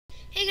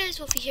Hey guys,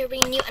 Wolfie here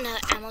bringing you another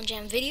Animal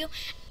Jam video,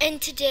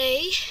 and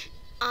today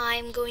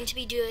I'm going to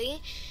be doing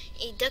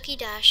a Ducky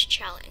Dash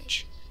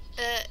challenge.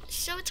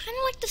 So it's kind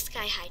of like the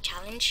Sky High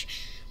challenge,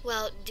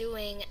 while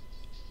doing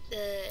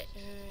the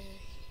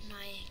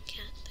Nyan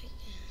cat thing.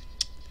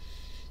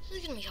 This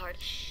is gonna be hard.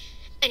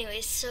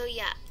 Anyways, so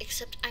yeah,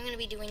 except I'm gonna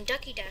be doing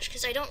Ducky Dash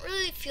because I don't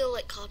really feel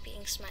like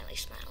copying Smiley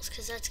Smiles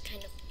because that's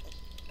kind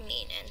of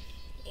mean and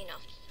you know.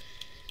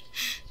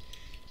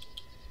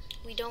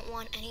 We don't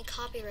want any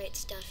copyright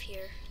stuff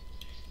here.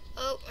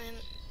 Oh,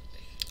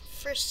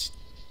 first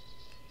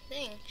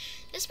thing.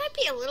 This might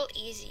be a little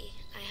easy.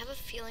 I have a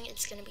feeling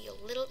it's going to be a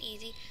little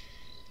easy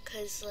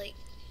because, like,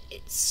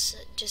 it's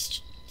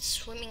just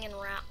swimming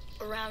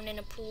around in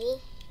a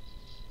pool,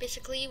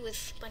 basically,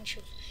 with a bunch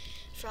of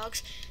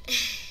frogs.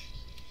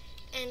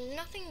 And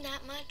nothing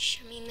that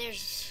much. I mean,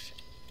 there's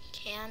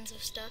cans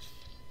of stuff.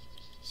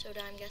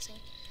 Soda, I'm guessing.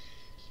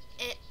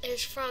 And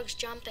there's frogs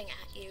jumping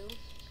at you,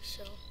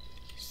 so...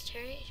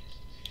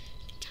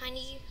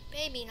 tiny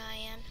baby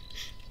Nyan.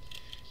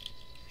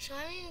 So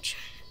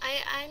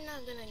I'm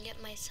not gonna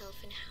get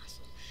myself in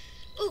hassle.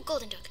 Ooh,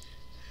 golden duck.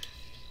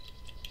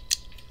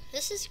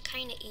 This is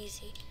kind of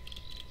easy.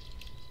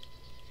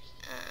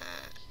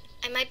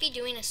 I might be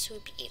doing a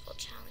swoopy eagle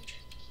challenge.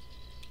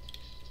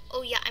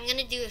 Oh yeah, I'm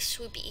gonna do a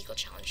swoopy eagle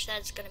challenge.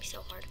 That's gonna be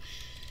so hard.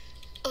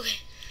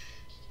 Okay.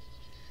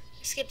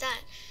 Skip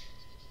that.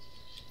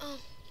 Oh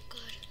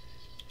god.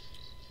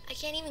 I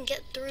can't even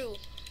get through.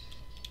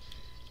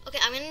 Okay,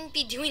 I'm going to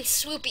be doing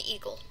Swoopy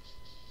Eagle.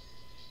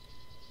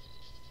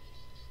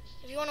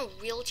 If you want a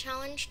real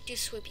challenge, do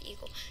Swoopy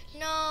Eagle.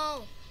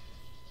 No!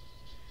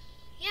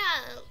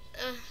 Yeah,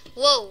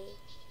 whoa.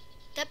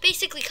 That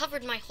basically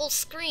covered my whole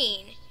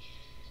screen.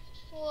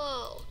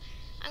 Whoa.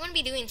 I'm going to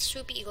be doing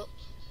Swoopy Eagle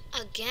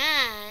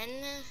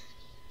again.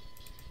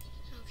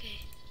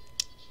 Okay.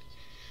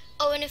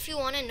 Oh, and if you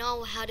want to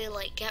know how to,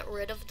 like, get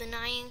rid of the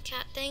Nyan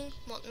cat thing,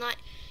 well, not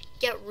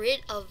get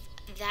rid of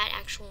that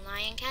actual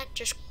Nyan cat,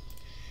 just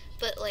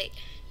but like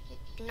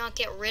not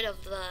get rid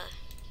of the,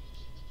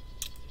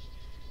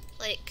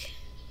 like,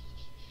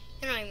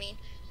 you know what I mean,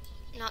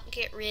 not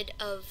get rid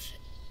of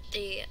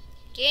the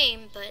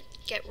game, but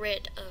get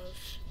rid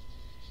of,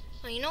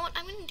 oh, you know what,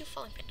 I'm gonna do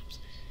Falling Phantoms.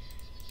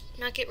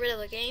 Not get rid of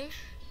the game,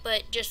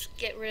 but just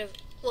get rid of,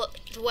 well,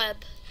 the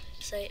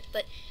website,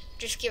 but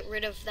just get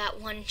rid of that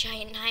one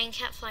giant Nyan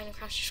cat flying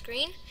across your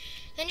screen,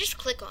 then just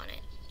click on it.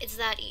 It's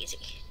that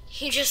easy.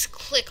 You just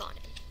click on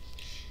it.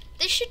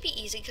 This should be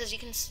easy because you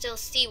can still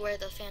see where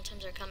the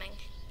phantoms are coming.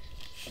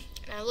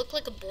 And I look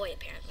like a boy,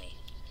 apparently.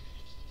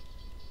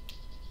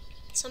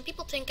 Some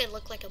people think I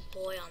look like a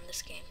boy on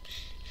this game.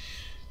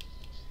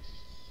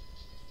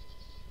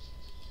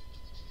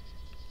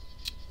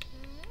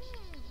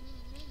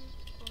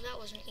 Well, that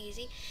wasn't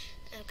easy.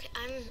 Okay,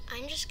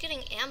 I'm just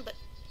getting but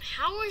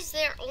how is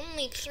there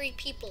only 3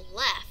 people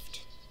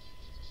left?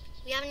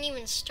 We haven't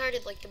even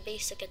started like the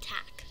basic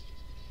attack.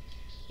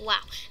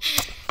 Wow.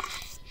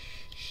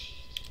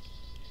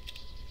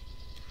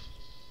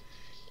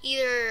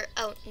 Either,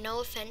 oh, no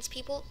offense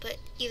people, but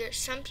either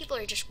some people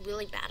are just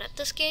really bad at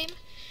this game,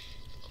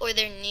 or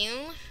they're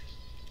new.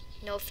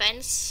 No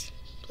offense.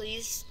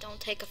 Please don't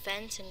take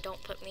offense and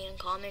don't put me in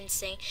comments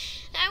saying,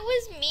 that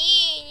was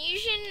mean, you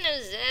shouldn't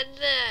have said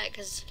that,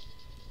 because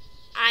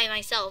I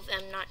myself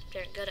am not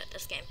very good at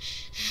this game.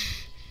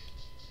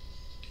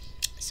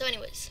 So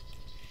anyways,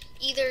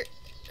 either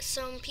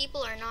some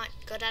people are not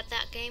good at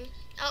that game.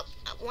 Oh,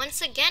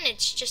 once again,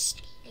 it's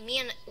just me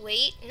and,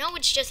 wait, no,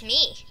 it's just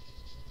me.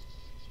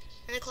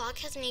 And the clock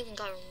hasn't even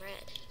gotten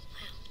red.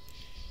 Wow.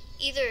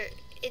 Either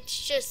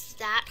it's just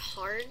that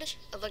hard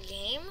of a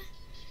game,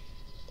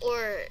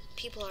 or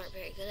people aren't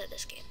very good at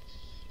this game.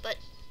 But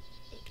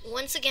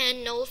once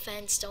again, no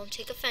offense. Don't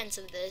take offense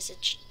of this.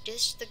 It's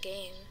just the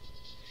game.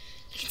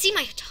 I can see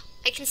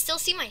I can still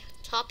see my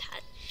top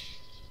hat.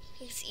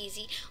 It's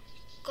easy.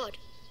 God.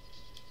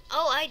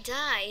 Oh, I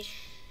died.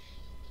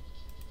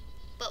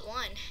 But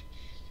won.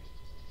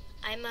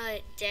 I'm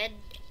a dead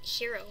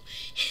hero.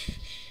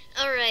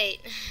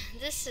 Alright,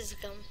 this is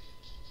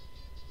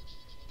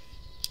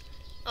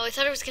oh, I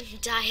thought I was gonna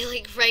die,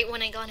 like, right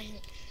when I got in.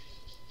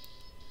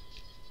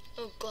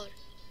 Oh, God.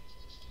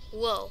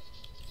 Whoa.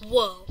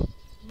 Whoa.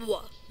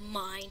 Whoa.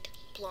 Mind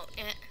blown.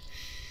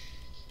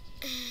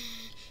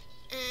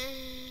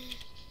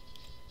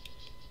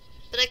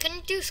 But I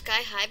couldn't do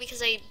Sky High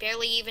because I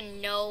barely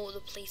even know the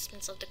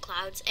placements of the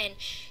clouds, and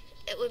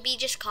it would be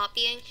just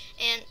copying,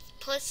 and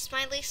plus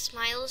Smiley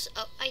Smiles,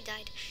 oh, I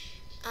died.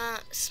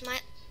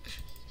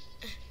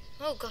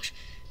 Oh gosh,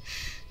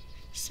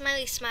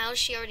 Smiley Smiles,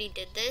 she already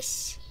did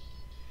this,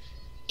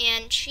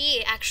 and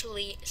she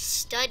actually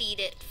studied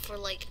it for,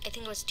 like, I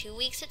think it was 2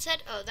 weeks, it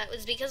said. Oh, that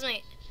was because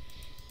my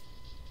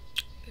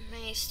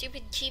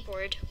stupid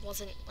keyboard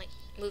wasn't, like,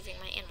 moving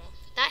my animal.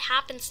 That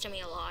happens to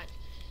me a lot.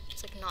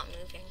 It's, like, not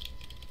moving.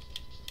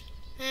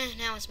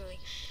 Now it's moving.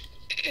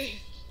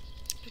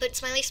 But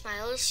Smiley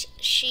Smiles,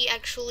 she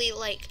actually,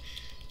 like,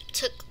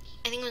 took,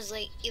 I think it was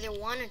like either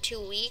 1 or 2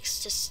 weeks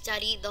to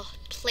study the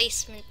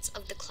placements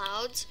of the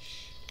clouds,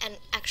 and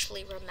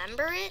actually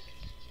remember it.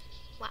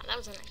 Wow, that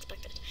was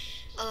unexpected.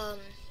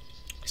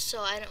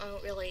 So I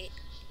don't really,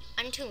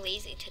 I'm too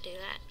lazy to do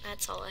that.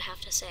 That's all I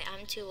have to say.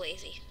 I'm too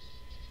lazy.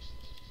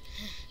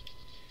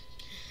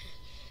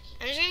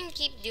 I'm just gonna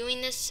keep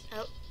doing this.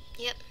 Oh,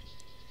 yep.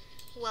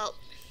 Well,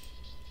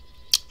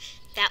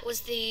 that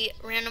was the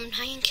random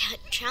Nyan cat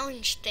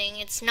challenge thing.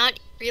 It's not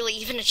really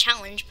even a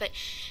challenge, but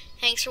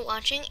thanks for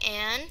watching,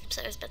 and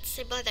I was about to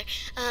say bye there.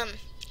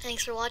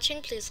 Thanks for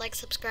watching. Please like,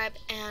 subscribe,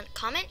 and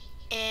comment,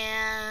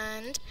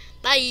 and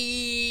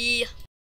bye!